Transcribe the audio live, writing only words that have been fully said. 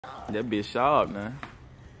That bitch sharp, man.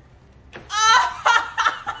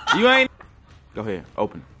 You ain't. Go ahead,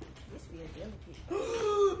 open. This feel delicate.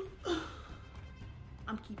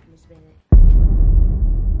 I'm keeping this bag.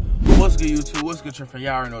 What's good, YouTube? What's good, Trip? Y'all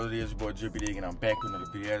already know what it is. Your boy Drippy Dig, and I'm back with another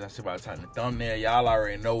video. As I said by the time the thumbnail, y'all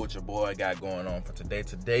already know what your boy got going on for today.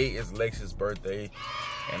 Today is Lexi's birthday,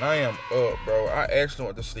 and I am up, bro. I actually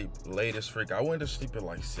went to sleep late as freak. I went to sleep at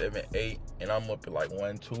like 7, 8, and I'm up at like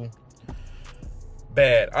 1, 2.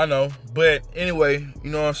 Bad, I know. But anyway,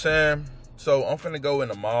 you know what I'm saying? So I'm finna go in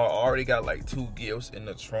the mall. I already got like 2 gifts in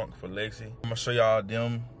the trunk for Lexi. I'm gonna show y'all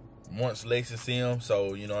them once Lexi see them.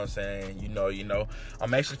 So you know what I'm saying? You know.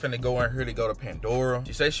 I'm actually finna go in here to go to Pandora.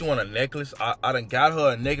 She said she want a necklace. I done got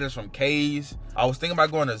her a necklace from K's. I was thinking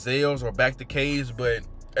about going to Zales or back to K's, but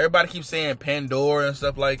everybody keeps saying Pandora and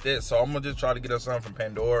stuff like that. So I'm gonna just try to get her something from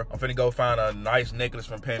Pandora. I'm finna go find a nice necklace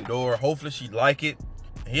from Pandora. Hopefully she like it.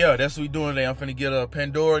 Yeah, that's what we doing today. I'm finna get a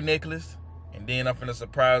Pandora necklace. And then I'm finna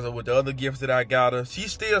surprise her with the other gifts that I got her.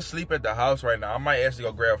 She's still asleep at the house right now. I might actually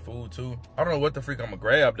go grab food too. I don't know what the freak I'm gonna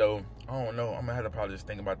grab though. I don't know. I'm gonna have to probably just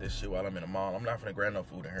think about this shit while I'm in the mall. I'm not finna grab no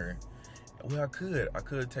food in her. Well, I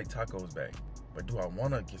could take tacos back. But do I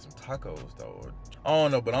wanna get some tacos though? I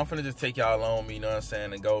don't know, but I'm finna just take y'all along, you know what I'm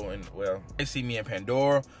saying, and go and, well, you see me in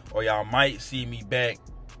Pandora, or y'all might see me back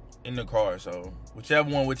in the car. So whichever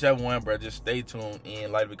one, bro, just stay tuned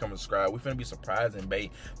and like, become a subscribe. We finna be surprising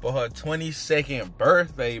bae for her 22nd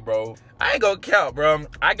birthday, bro. I ain't gonna count, bro.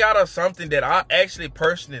 I got her something that I actually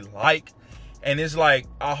personally like, and it's like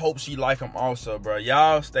I hope she like them also, bro.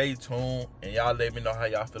 Y'all stay tuned and y'all let me know how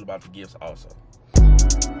y'all feel about the gifts also.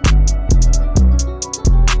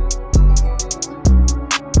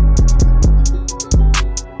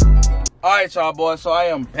 All right, y'all boys, so I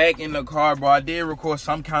am back in the car, bro. I did record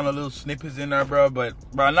some kind of little snippets in there, bro, but,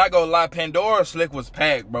 bro, I'm not gonna lie, Pandora Slick was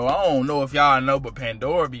packed, bro. I don't know if y'all know, but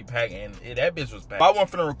Pandora be packed, and that bitch was packed. I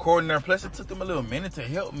wasn't finna record in there, plus it took them a little minute to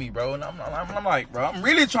help me, bro, and I'm like, bro, I'm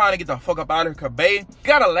really trying to get the fuck up out of here, cause babe,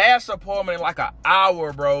 got a last appointment in like an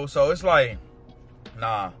hour, bro, so it's like,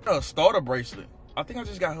 nah. A starter bracelet. I think I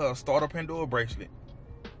just got her a starter Pandora bracelet.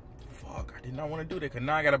 Fuck, I did not want to do that, cause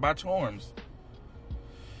now I gotta buy charms.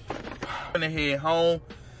 I'm gonna head home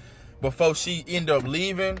before she end up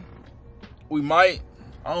leaving. We might.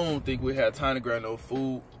 I don't think we had time to grab no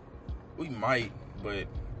food. We might, but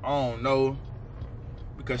I don't know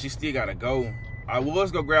because she still gotta go. I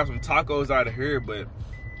was gonna grab some tacos out of here, but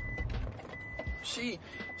she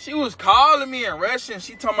was calling me and rushing.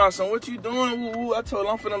 She talking about some, what you doing? Woo woo. I told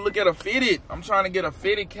her I'm finna look at a fitted. I'm trying to get a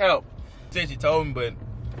fitted cap. Since she told me, but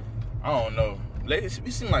I don't know. It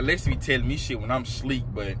seems like Lexi be telling me shit when I'm asleep,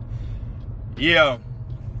 but yeah.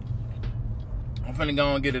 I'm finna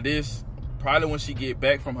go and get her this. Probably when she get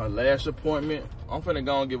back from her last appointment. I'm finna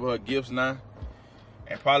go and give her gifts now.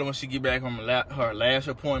 And probably when she get back from her last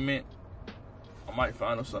appointment, I might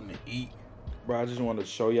find her something to eat. Bro, I just wanted to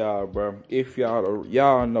show y'all, bro. If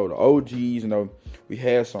y'all know the OGs, you know, we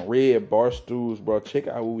had some red bar stools, bro. Check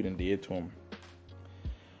out what we done did to them.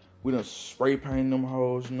 We done spray painted them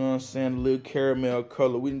hoes, you know what I'm saying? A little caramel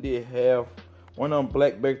color. We did have one of them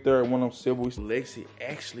black back there and one of them silver. Lexi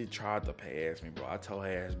actually tried to pass me, bro. I told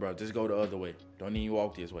her ass, bro, just go the other way. Don't even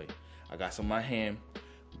walk this way. I got some in my hand.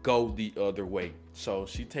 Go the other way. So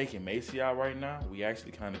she taking Macy out right now. We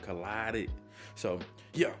actually kind of collided. So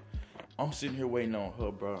yeah, I'm sitting here waiting on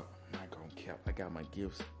her, bro. I'm not gonna cap. I got my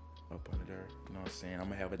gifts up under there. You know what I'm saying? I'm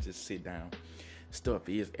gonna have her just sit down. Stuff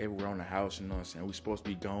is everywhere on the house, you know what I'm saying? We supposed to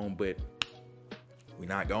be gone, but we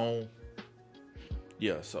not gone.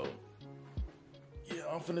 Yeah, so yeah,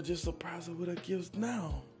 I'm finna just surprise her with her gifts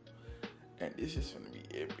now. And this is finna be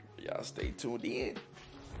epic. Y'all stay tuned in.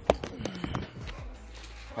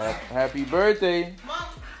 Happy birthday. Mom.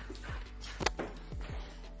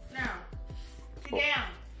 Now, sit down.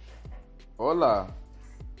 Hola.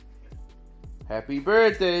 Happy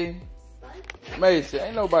birthday. Macy,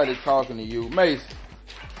 ain't nobody talking to you. Macy,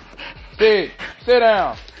 sit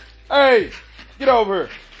down. Hey, get over here.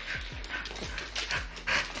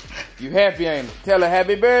 You happy, ain't you? Tell her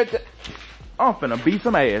happy birthday. I'm finna beat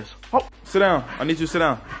some ass. Oh, sit down. I need you to sit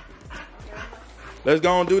down. Let's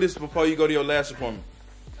go and do this before you go to your last appointment.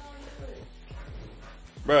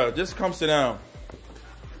 Bro, just come sit down.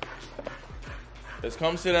 Just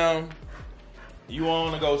come sit down. You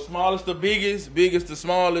want to go smallest to biggest, biggest to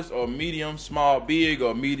smallest, or medium, small, big,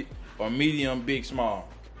 or medium, big, small?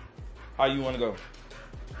 How you want to go?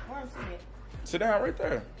 Sit down right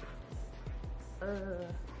there.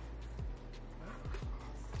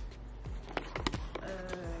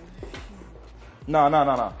 No.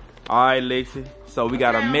 All right, Lexi. So we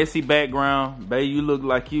got a messy background. Babe, you look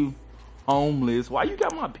like you homeless. Why you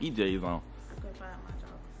got my PJs on? Go find my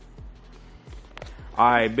job.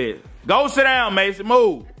 All right, bet. Go sit down, Mason.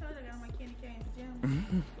 Move. I told you I got my candy cane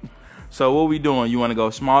pajamas. So what we doing? You want to go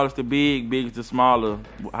smallest to big, biggest to smaller?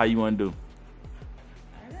 How you want to do?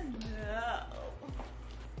 I don't know.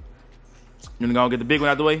 You want to go get the big one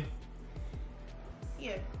out the way?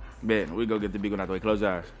 Yeah. Bet. We go get the big one out the way. Close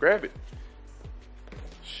your eyes. Grab it.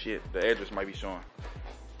 Shit, the address might be showing.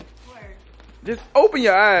 Where? Just open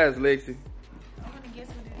your eyes, Lexi. I want to guess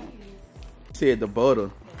what it is. Said the butter. The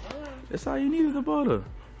butter. That's all you need is the butter.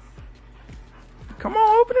 Come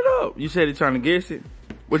on, open it up. You said you're trying to guess it.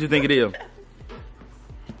 What you think it is?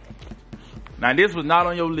 Now this was not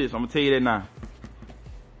on your list. I'm gonna tell you that now.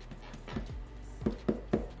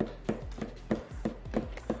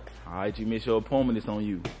 All right, you miss your appointment. It's on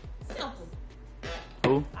you. Simple.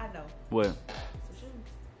 Who? I know. What? Some shoes.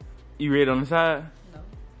 You read on the side? No.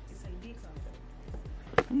 It say big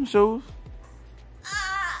something. Them shoes.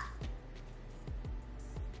 Ah!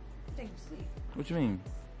 I think you sleep. What you mean?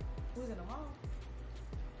 Who's in the mall?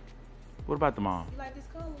 What about the mom? You like this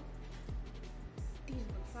color? These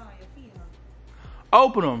look fine on your feet, huh?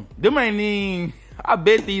 Open them. Them ain't even. I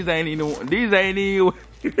bet these ain't even. These ain't even.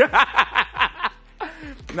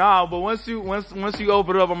 Nah, but once you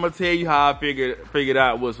open it up, I'm gonna tell you how I figured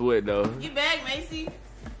out what's what though. You back, Macy?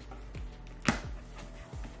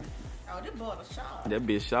 Oh, this ball is sharp. That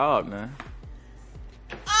bitch sharp, man.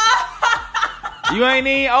 You ain't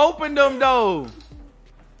even opened them though.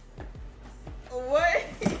 What?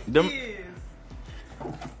 Them- is?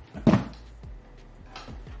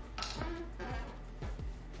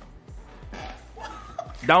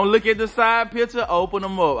 Don't look at the side picture. Open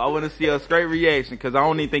them up. I want to see a straight reaction because I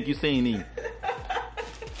don't even think you seen these.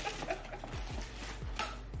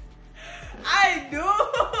 I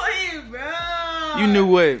knew it, bro. You knew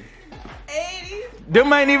what? 80s.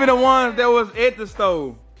 Them ain't even the ones that was at the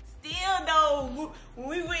store. Still though, when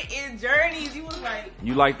we went in Journeys, you was like,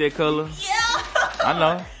 You like that color? yeah. I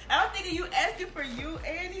know. I don't think you asking for you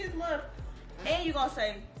and his mother, and you gonna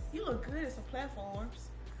say you look good at some platforms.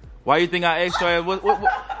 Why you think I asked her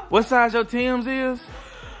what size your Tim's is?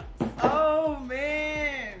 Oh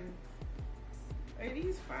man, hey,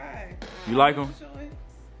 these fine. You like them?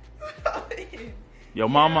 Your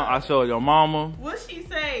mama, I showed your mama. What she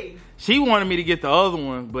say? She wanted me to get the other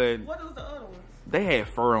ones, but What was the other ones? they had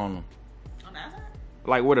fur on them. On the outside?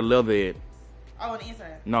 Like where the leather at. Oh, on the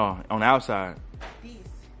inside. No, on the outside. These.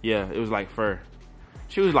 Yeah, it was like fur.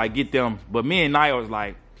 She was like, get them. But me and Naya was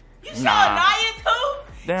like, You saw nah. Naya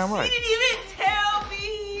too? Damn right. She didn't even tell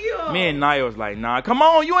me. Me and Naya was like, nah, come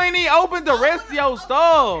on, you ain't even opened the rest of your stuff.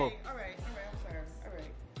 All right, I'm sorry. All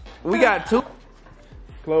right. We got two.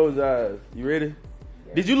 Close eyes. You ready?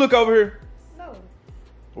 Did you look over here? No.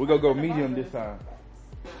 We're gonna go medium this time.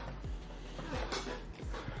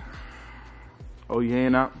 Oh, your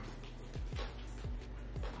hand out.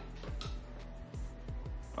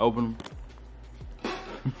 Open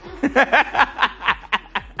them.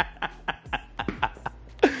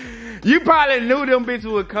 You probably knew them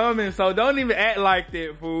bitches were coming, so don't even act like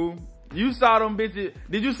that, fool. You saw them bitches.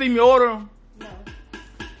 Did you see me order them? No.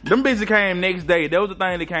 Them bitches came next day. That was the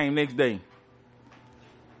thing that came next day.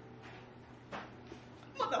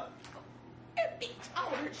 Mother. That bitch. I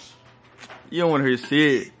want her shit. You don't want to hear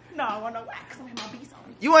shit. No, I want no wax. I want my beats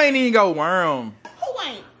on. You ain't even go wear them. Who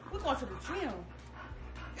ain't? We're going to the gym.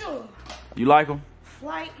 Ew. You like them?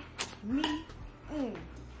 Flight. Me.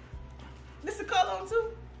 This a color on too?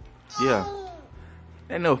 Yeah.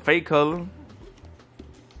 Ain't no fake color. You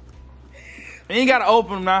ain't gotta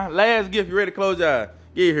open them now. Last gift, you ready to close your eyes?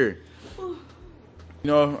 Get here. You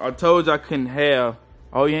know, I told you I couldn't have.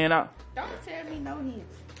 Oh, your hand out? Don't tell me no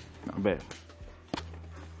hints. Not bad.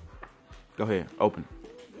 Go ahead, open.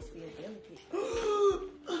 This feels delicate.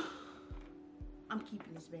 I'm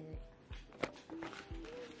keeping this bag.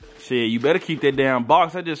 Shit, you better keep that damn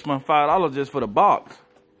box. I just spent $5 just for the box.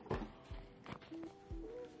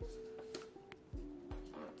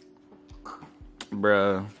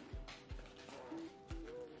 Bruh.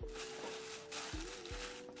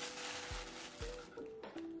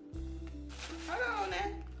 Hold on now.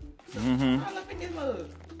 Mm-hmm. All up in this mug.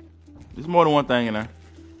 There's more than one thing in there.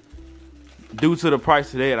 Due to the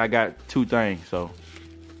price of that, I got two things, so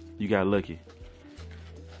you got lucky.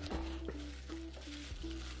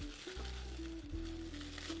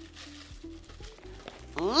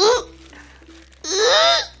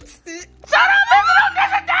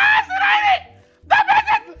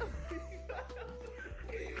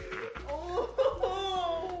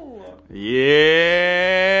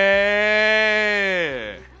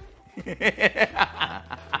 Yeah.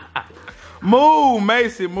 Move,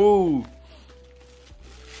 Macy, move.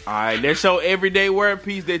 Alright, that's your everyday wear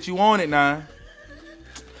piece that you wanted now.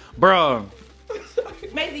 Bruh.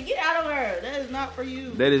 Macy, get out of her. That is not for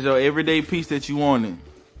you. That is your everyday piece that you wanted.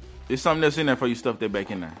 There's something that's in there for you stuff that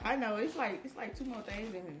back in there. I know, it's like 2 more things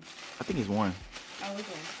in here. I think it's one. Oh, it's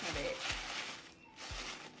one. My bad.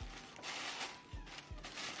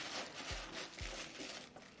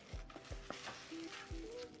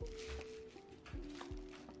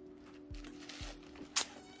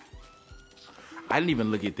 I didn't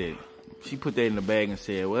even look at that. She put that in the bag and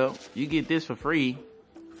said, well, you get this for free.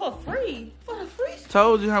 For free? For the free stuff?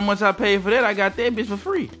 Told you how much I paid for that. I got that bitch for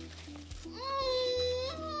free.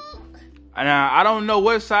 Now, I don't know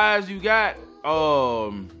what size you got.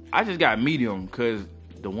 I just got medium because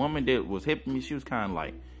the woman that was helping me, she was kind of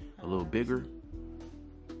like a little bigger.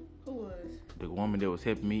 Who was? The woman that was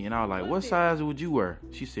helping me. And I was like, what size would you wear?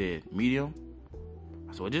 She said, medium.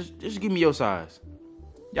 I said, well, just give me your size.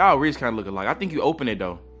 Y'all wrists kind of look alike. I think you open it,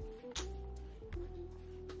 though.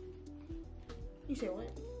 You said what?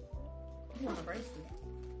 You want a bracelet?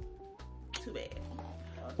 Too bad.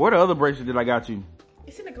 What the other bracelet that I got you?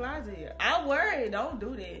 It's in the closet. I'll wear it. Don't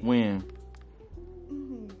do that. When?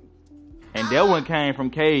 And that one came from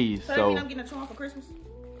K's. So that mean I'm getting a charm for Christmas?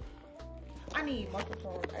 I need multiple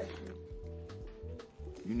charms, actually.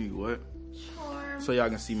 You need what? Charm. So y'all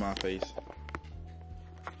can see my face.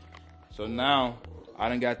 So now, I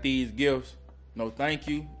done got these gifts. No thank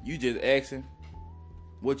you. You just asking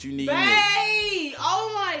what you need. Babe!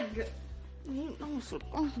 Oh my god.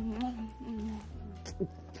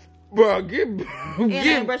 Bro,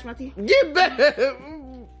 brush my teeth. Get back.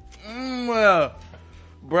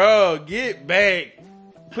 Bro, get back.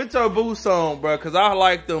 Put your boots on, bro, because I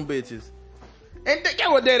like them bitches. And get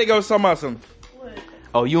what daddy goes talking about some. What?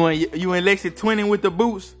 Oh, you and Lexi twinning with the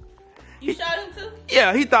boots? You shot him too?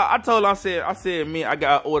 Yeah, he thought, I told him, I said, I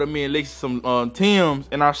got to order me and Lexi some Timbs,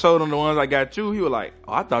 and I showed him the ones I got you. He was like,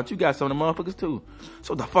 oh, I thought you got some of the motherfuckers too.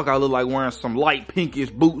 So the fuck I look like wearing some light pinkish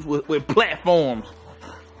boots with platforms.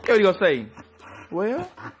 What you gonna say? Well,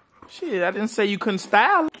 shit, I didn't say you couldn't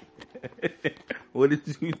style it. What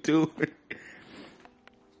did you do?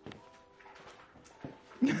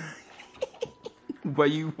 But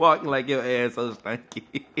you walk like your ass so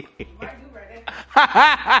stinky.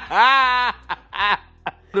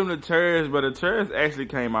 Them the chairs, but the chairs actually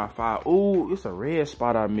came out fire. Ooh, it's a red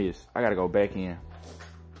spot I missed. I gotta go back in.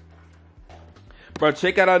 Bro,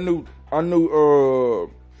 check out our new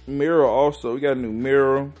mirror also. We got a new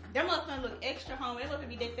mirror. That motherfucker look extra home. That motherfucker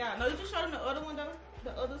be decked out. No, you just showed him the other one though?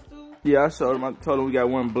 The other stool? Yeah, I showed him. I told him we got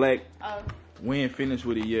one black. Oh. We ain't finished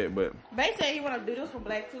with it yet, but. They said he wanna do this one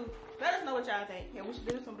black too. Let us know what y'all think. Yeah, we should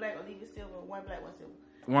do this one black or leave it silver. One black, one silver.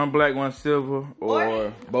 One black, one silver,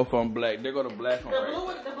 or both of them black. They're gonna black one.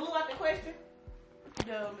 The blue out the question? The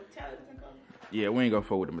metallic in color? Yeah, we ain't gonna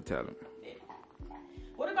fuck with the metallic. Yeah.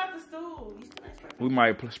 What about the stool? You still ain't spray paint? We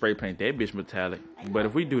might spray paint that bitch metallic. But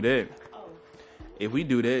if we do that,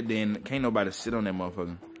 then can't nobody sit on that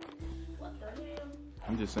motherfucker. What the hell?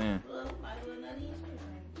 I'm just saying. Well, might as well not even spray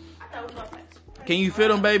paint. I thought we was gonna Can you fit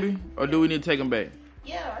them, baby? Or do we need to take them back?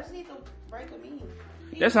 Yeah, I just need to break them in.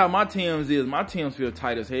 That's how my Timbs is. My Timbs feel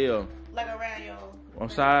tight as hell. Like around your... On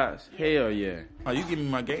sides? Yeah. Hell yeah. Oh, you give me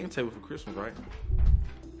my game table for Christmas, right?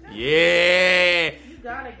 Yeah. You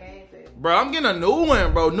got a game table. Bro, I'm getting a new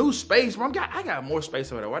one, bro. New space. Bro, I got more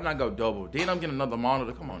space over there. Why not go double? Then I'm getting another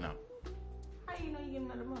monitor. Come on now. How you know you getting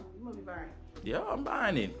another one? You must be buying it. Yeah, I'm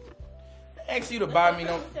buying it. I asked you to buy me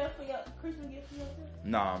no... For your Christmas gift for yourself?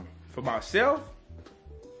 Nah, for myself,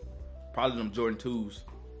 probably them Jordan 2s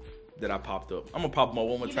that I popped up. I'm gonna pop them up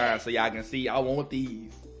one more time so y'all can see I want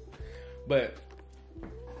these. But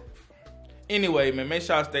anyway, man, make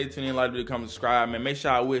sure y'all stay tuned in, like, video, comment, subscribe, man. Make sure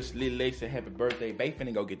I wish Lil Lexi a happy birthday. Bae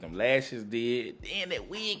finna go get them lashes did. Then that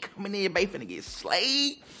wig coming in, Bae finna get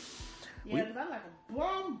slayed. Yeah, cause I like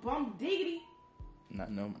a bum diggity.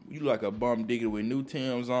 No, you like a bum diggity with new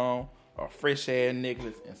Timbs on, a fresh ass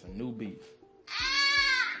necklace, and some new beats.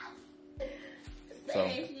 So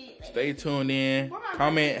stay tuned in.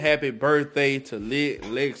 Comment happy birthday to Lit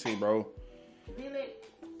Lexi, bro.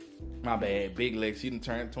 My bad, Big Lex. You done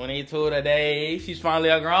turned 22 today. She's finally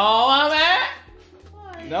a grown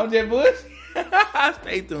woman. No, just bush.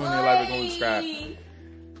 Stay tuned in, like, we're gonna subscribe.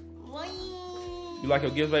 You like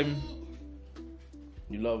your gifts, baby?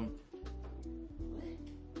 You love them?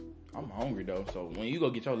 I'm hungry though, so when you go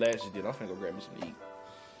get your lashes did, I'm finna go grab me some to eat.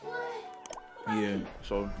 Yeah,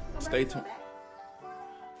 so stay tuned.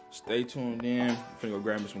 Stay tuned in. I'm finna go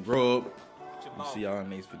grab me some grub. I'll see y'all in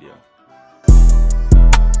the next video.